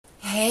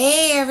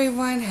Hey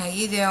everyone, how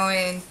you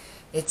doing?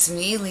 It's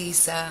me,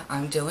 Lisa.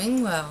 I'm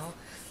doing well.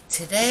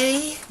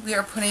 Today we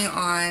are putting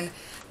on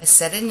a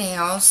set of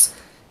nails.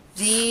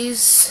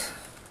 They're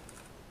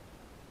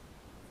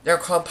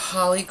called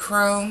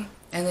Polychrome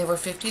and they were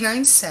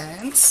 59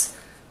 cents,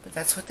 but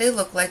that's what they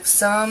look like.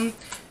 The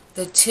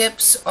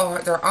tips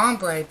they're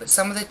ombre, but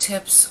some of the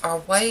tips are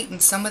white and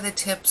some of the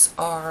tips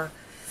are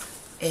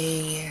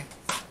a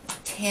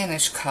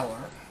tannish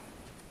color,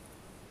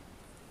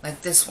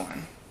 like this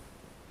one.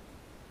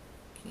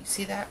 Can you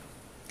see that?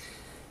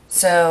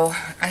 So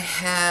I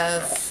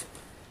have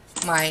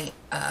my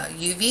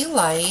UV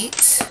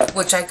light,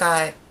 which I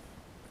got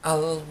a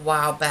little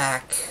while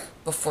back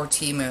before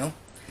TEMU.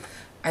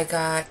 I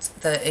got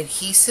the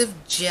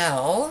adhesive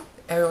gel.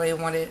 Everybody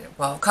wanted,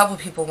 well, a couple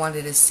people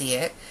wanted to see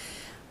it.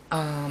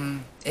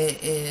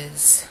 It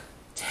is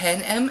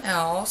 10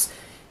 mLs.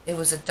 It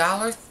was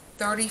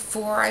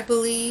 $1.34, I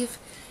believe.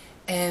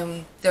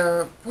 And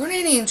there weren't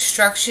any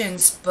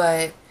instructions,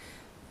 but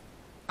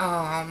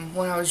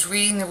when I was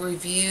reading the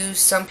reviews,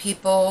 some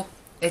people,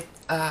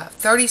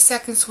 30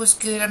 seconds was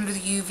good under the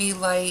UV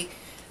light,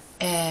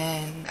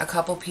 and a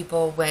couple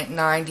people went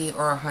 90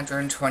 or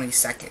 120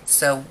 seconds.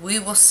 So we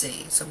will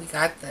see. So we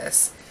got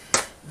this.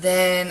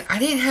 Then I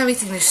didn't have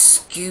anything to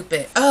scoop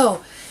it.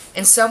 Oh,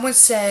 and someone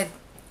said,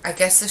 I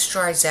guess this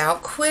dries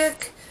out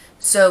quick,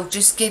 so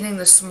just getting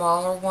the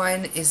smaller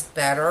one is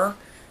better,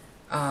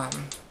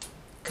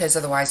 because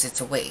otherwise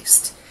it's a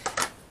waste.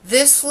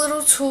 This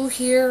little tool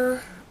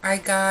here I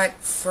got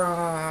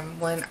from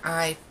when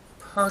I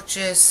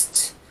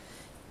purchased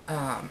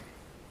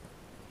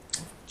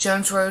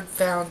Jones Road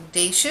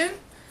Foundation,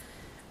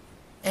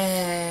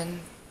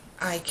 and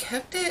I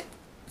kept it,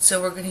 so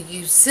we're going to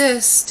use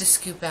this to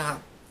scoop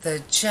out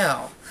the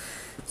gel.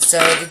 So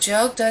the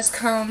gel does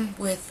come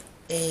with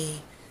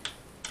a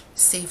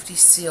safety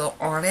seal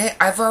on it.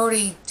 I've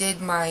already did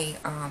my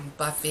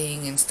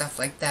buffing and stuff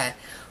like that,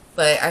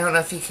 but I don't know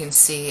if you can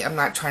see. I'm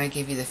not trying to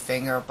give you the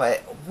finger,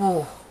 but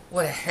whoa,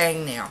 what a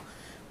hangnail.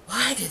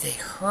 Why do they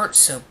hurt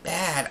so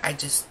bad? I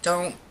just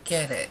don't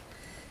get it.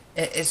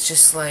 It's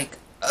just like,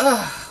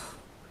 ugh.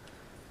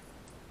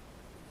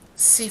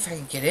 Let's see if I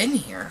can get in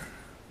here.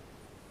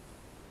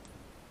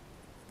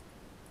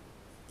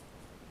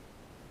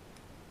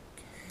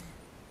 Okay.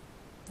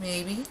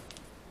 Maybe.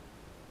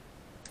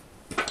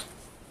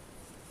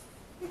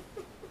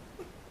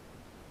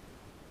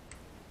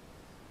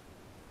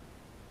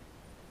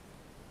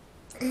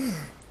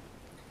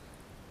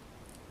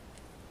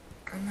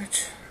 How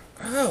much?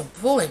 Oh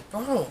boy,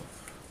 bro.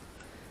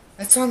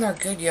 That's on there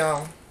good,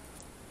 y'all.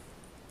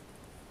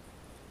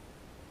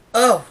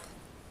 Oh.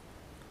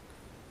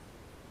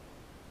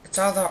 It's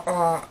all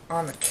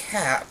on the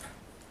cap.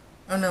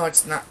 Oh no,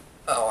 it's not.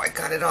 Oh, I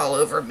got it all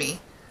over me.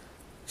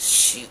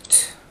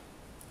 Shoot.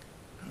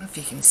 I don't know if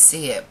you can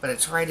see it, but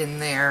it's right in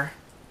there.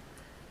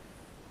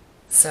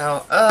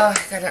 So, I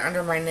got it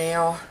under my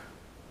nail.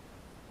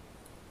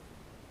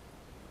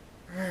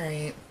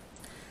 Alright.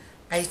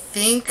 I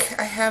think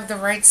I have the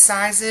right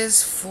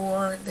sizes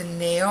for the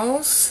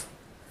nails.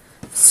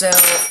 So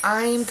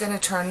I'm going to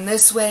turn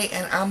this way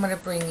and I'm going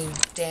to bring you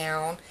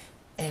down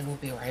and we'll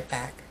be right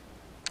back.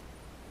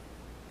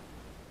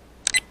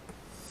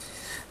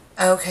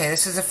 Okay,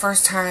 this is the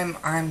first time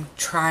I'm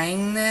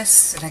trying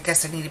this, and I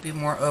guess I need to be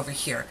more over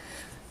here.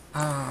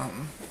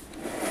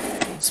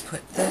 Let's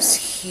put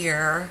this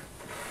here.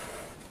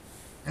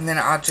 And then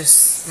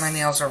my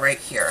nails are right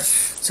here.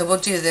 So we'll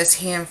do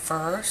this hand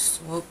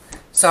first. Whoop.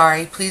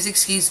 Sorry, please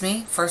excuse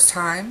me, first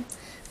time.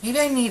 Maybe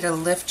I need to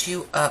lift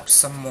you up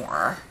some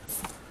more.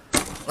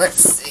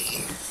 Let's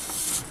see.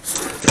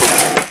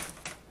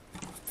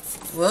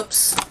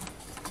 Whoops.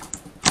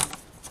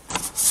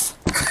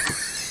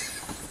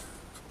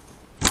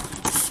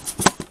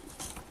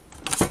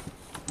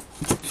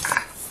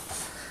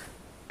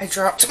 I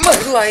dropped my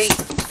light.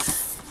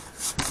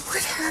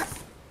 What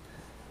happened?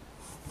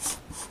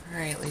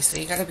 Alright, Lisa,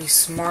 you gotta be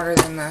smarter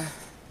than the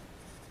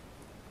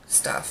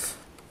stuff.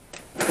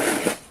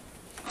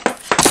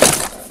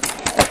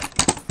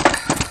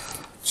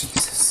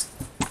 Jesus.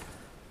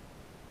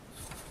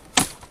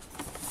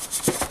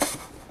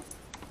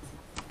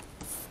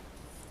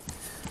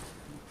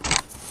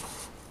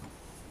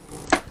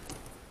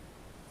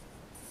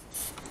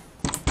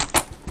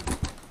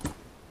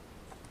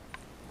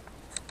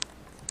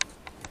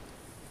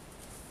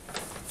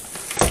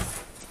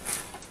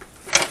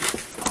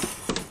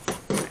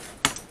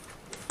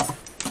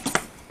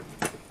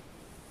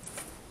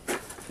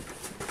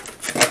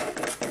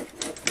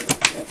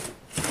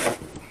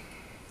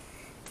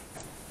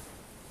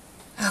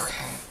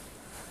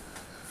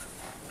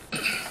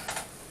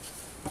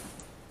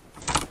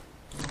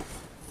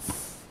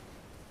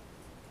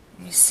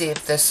 See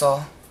if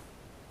this'll.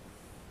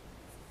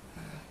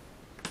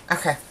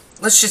 Okay,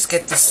 let's just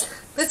get this.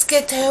 Let's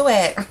get to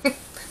it.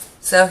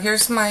 So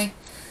here's my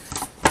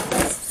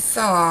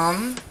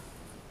thumb.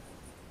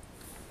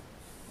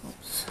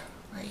 Oops,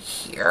 right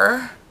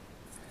here.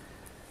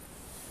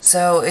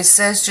 So it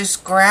says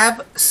just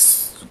grab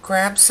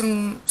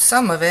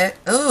some of it.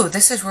 Ooh,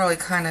 this is really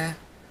kind of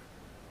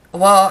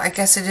well, I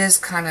guess it is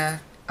kind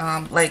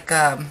of like,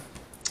 oh,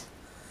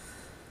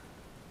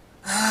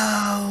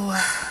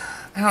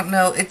 I don't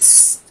know.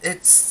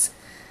 It's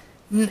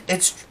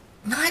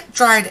not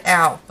dried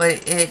out,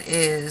 but it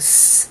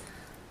is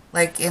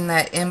like in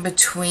that in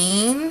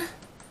between.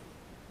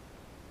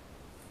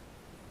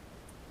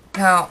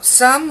 Now,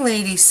 some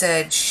lady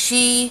said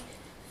she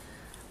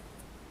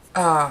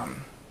has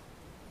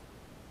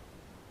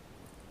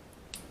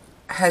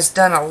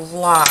done a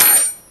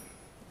lot,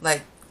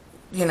 like,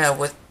 you know,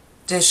 with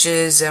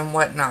dishes and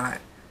whatnot. I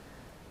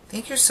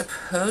think you're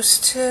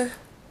supposed to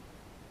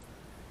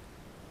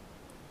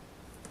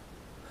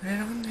put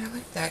it on there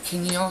like that.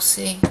 Can you all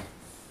see?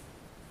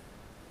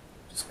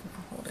 Just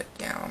gonna hold it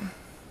down.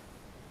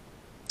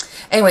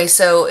 Anyway,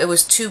 so it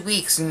was 2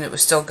 weeks and it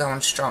was still going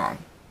strong.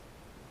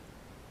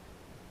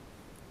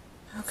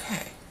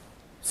 Okay,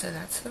 so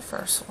that's the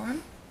first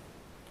one.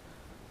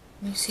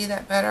 Can you see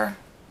that better?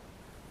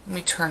 Let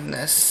me turn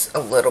this a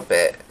little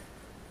bit.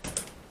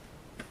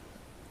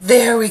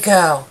 There we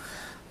go.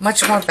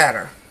 Much more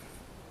better.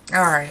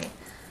 Alright,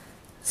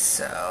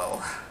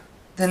 so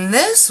then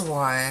this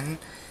one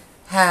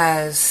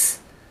has,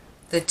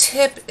 the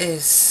tip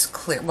is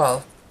clear.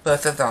 Well,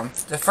 both of them.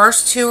 The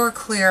first two are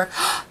clear.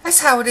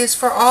 That's how it is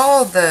for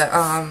all the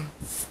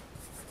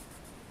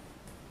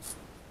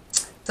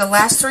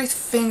last 3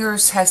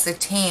 fingers has the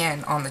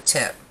tan on the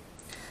tip.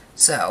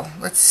 So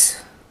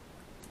let's,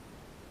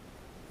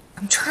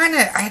 I'm trying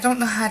to, I don't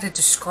know how to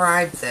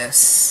describe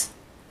this.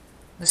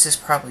 This is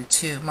probably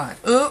too much.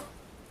 Ooh.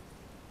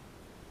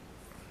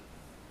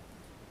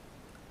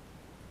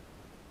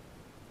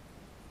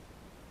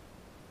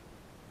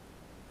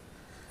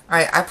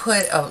 Alright, I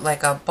put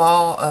like a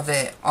ball of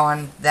it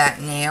on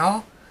that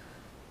nail,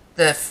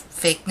 the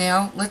fake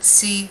nail. Let's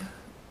see.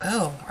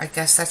 Oh, I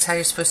guess that's how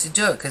you're supposed to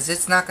do it, because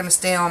it's not going to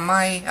stay on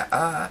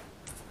my,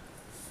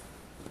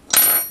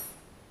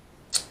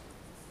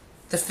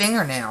 the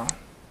fingernail.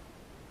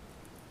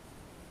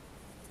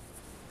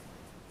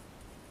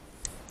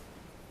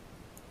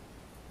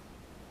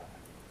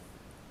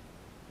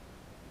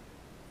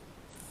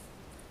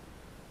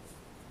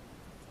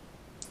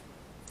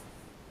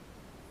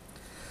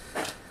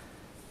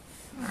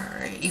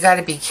 Alright, you got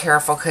to be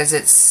careful because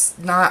it's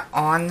not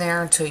on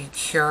there until you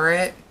cure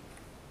it.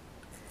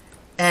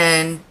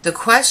 And the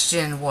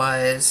question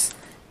was,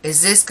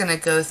 is this going to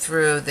go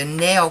through the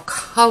nail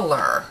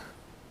color?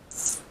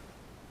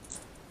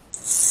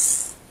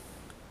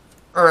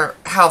 Or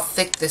how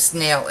thick this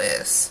nail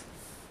is.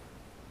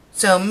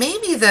 So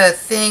maybe the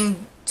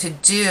thing to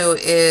do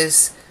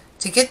is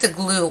to get the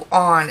glue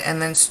on and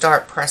then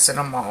start pressing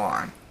them all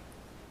on.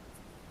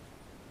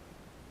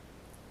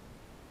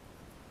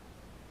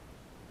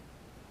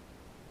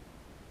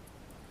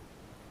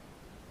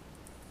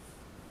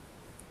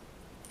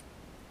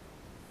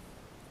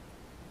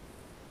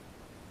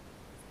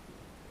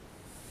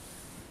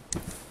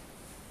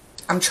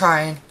 I'm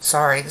trying.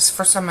 Sorry, this is the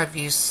first time I've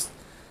used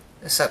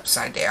this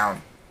upside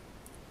down,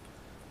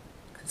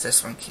 because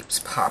this one keeps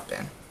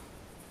popping.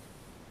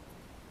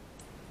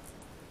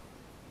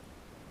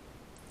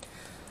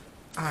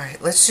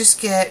 Alright, let's just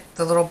get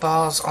the little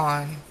balls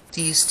on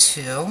these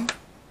two.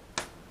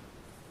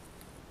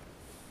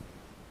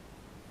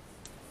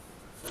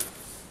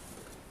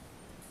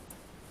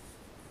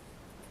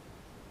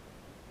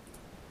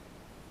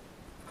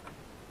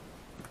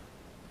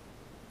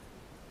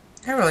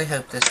 I really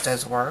hope this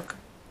does work,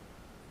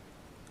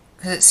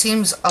 because it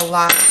seems a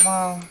lot,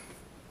 well,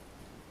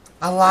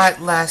 a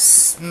lot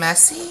less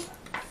messy,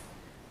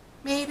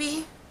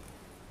 maybe.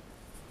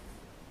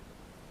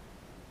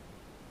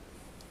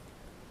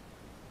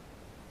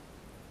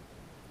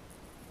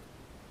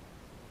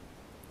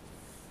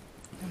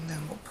 And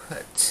then we'll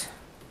put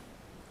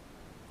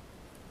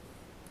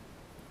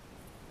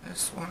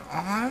this one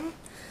on.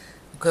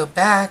 Go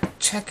back,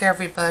 check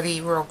everybody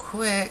real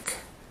quick.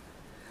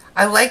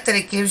 I like that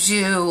it gives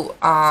you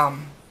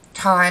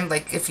time,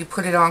 like if you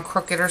put it on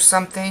crooked or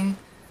something,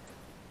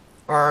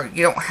 or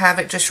you don't have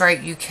it just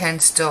right, you can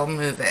still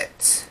move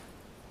it.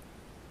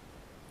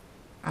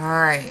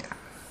 Alright.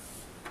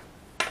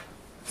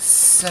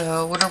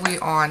 So, what are we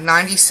on?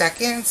 90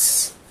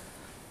 seconds.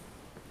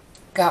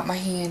 Got my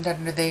hand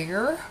under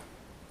there.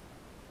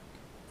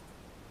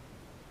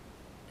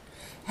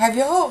 Have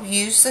y'all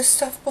used this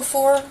stuff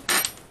before?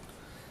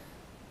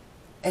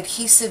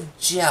 Adhesive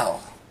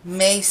gel.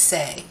 May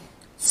say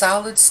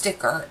solid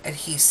sticker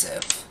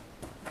adhesive.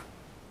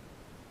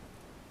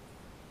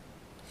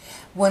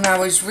 When I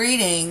was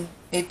reading,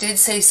 it did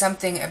say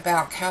something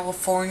about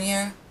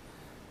California.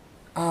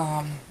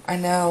 I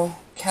know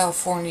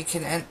California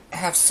can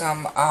have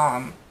some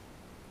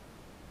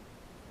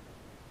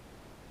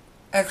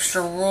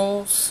extra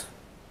rules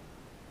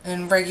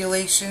and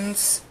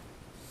regulations.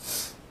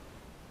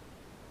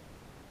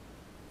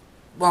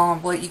 Well,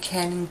 what you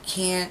can and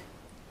can't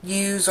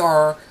use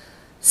or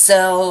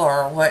sell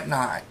or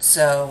whatnot.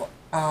 So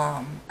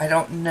I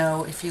don't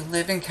know if you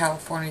live in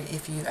California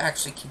if you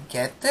actually can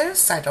get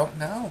this. I don't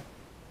know.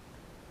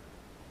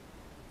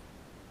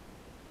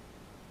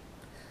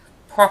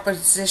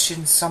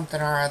 Proposition something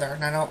or other,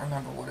 and I don't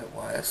remember what it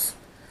was.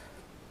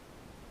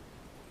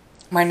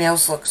 My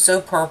nails look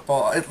so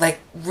purple, like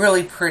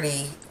really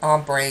pretty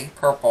ombre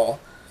purple.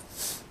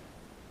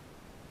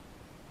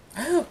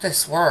 I hope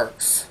this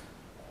works.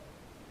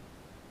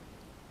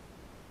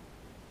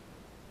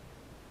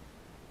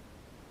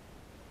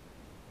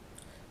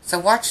 So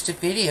I watched a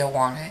video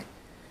on it,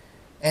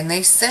 and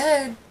they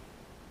said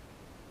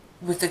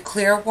with the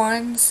clear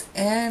ones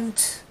and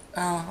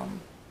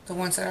the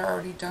ones that are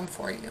already done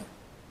for you.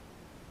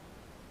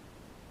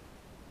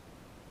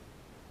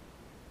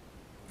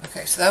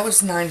 Okay, so that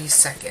was 90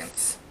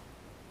 seconds.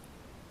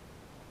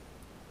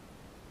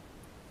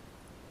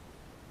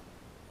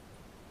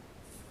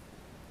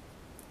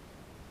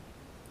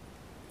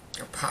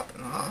 They're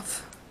popping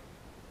off.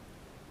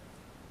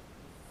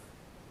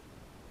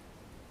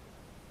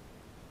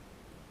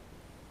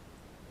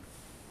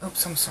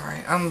 Oops, I'm sorry.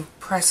 I'm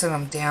pressing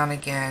them down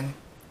again.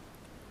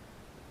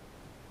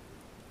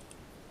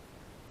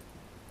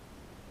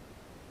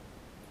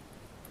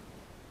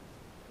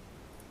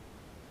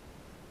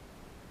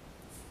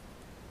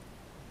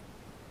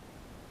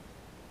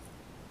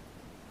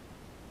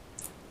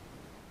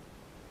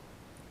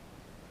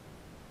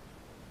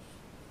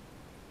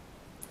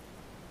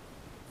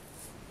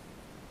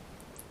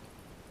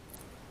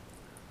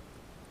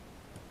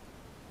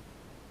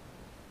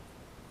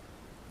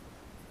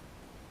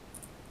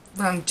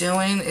 What I'm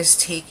doing is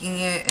taking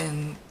it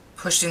and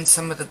pushing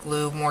some of the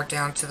glue more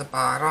down to the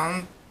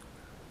bottom.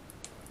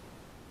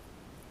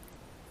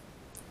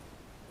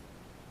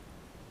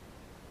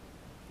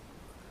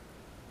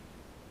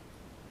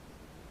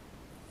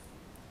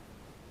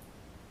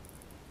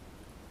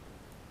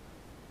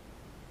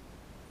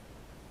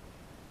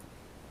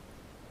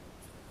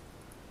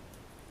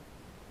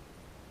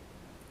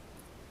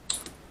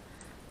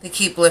 They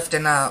keep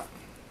lifting up.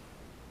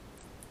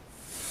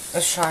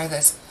 Let's try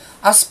this.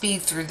 I'll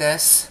speed through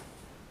this.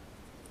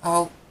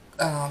 Yeah,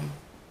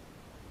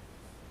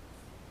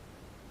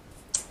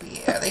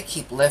 they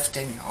keep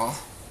lifting, y'all.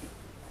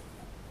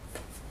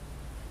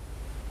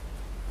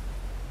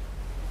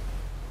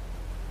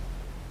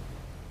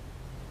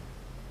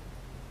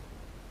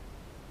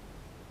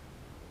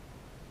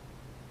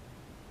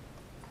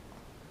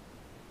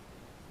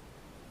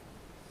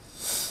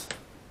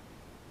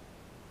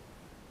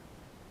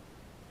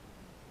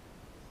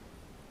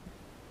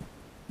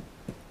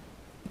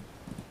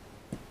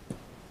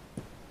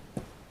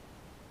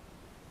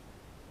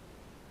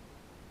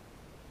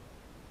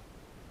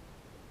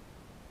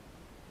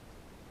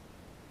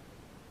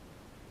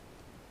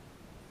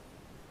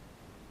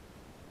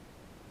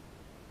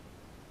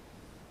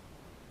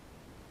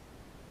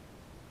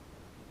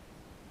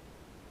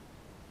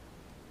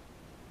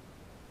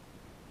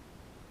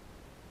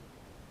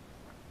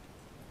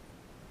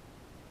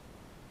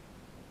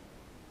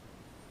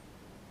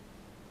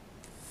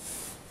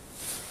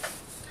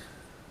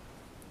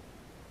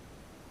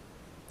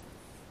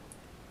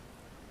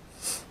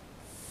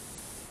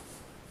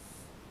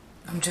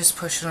 I'm just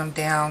pushing them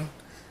down.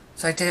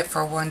 So I did it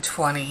for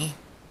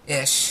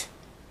 120-ish.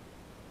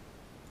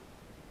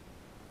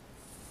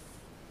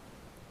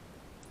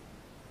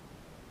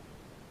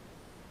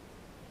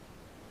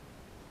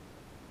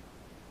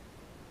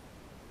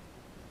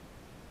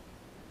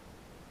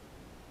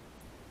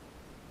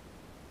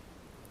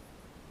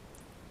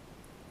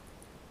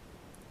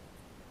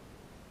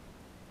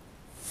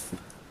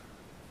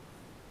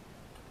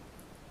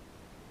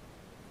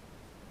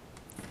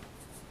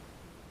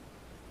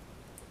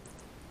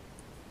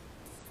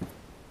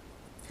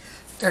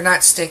 They're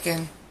not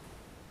sticking.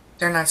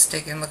 They're not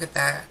sticking. Look at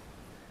that.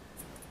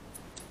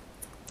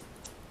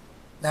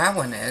 That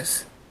one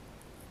is.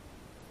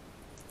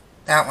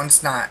 That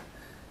one's not.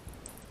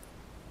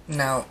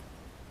 No.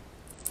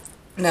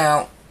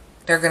 No.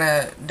 They're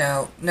gonna...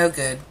 No. No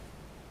good.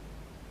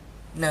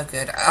 No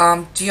good.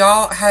 Do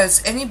y'all...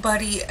 Has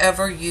anybody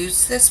ever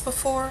used this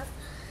before?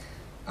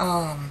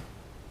 I'm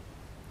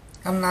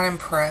not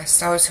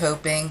impressed. I was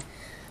hoping.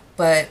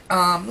 But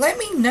let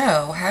me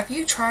know. Have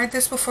you tried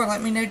this before?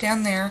 Let me know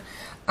down there.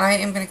 I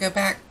am going to go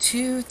back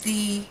to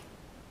the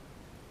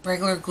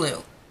regular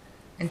glue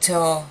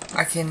until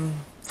I can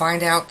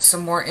find out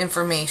some more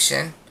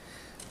information.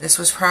 This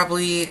was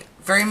probably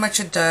very much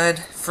a dud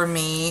for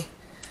me.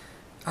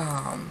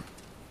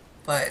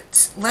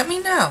 But let me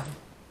know.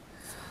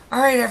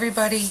 Alright,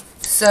 everybody.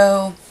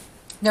 So,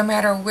 no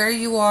matter where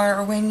you are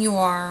or when you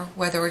are,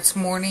 whether it's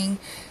morning,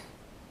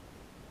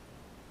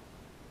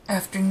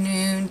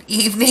 afternoon,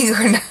 evening,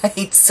 or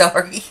night,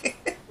 sorry.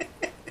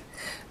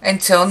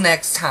 Until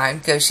next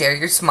time, go share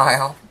your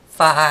smile.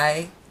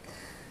 Bye.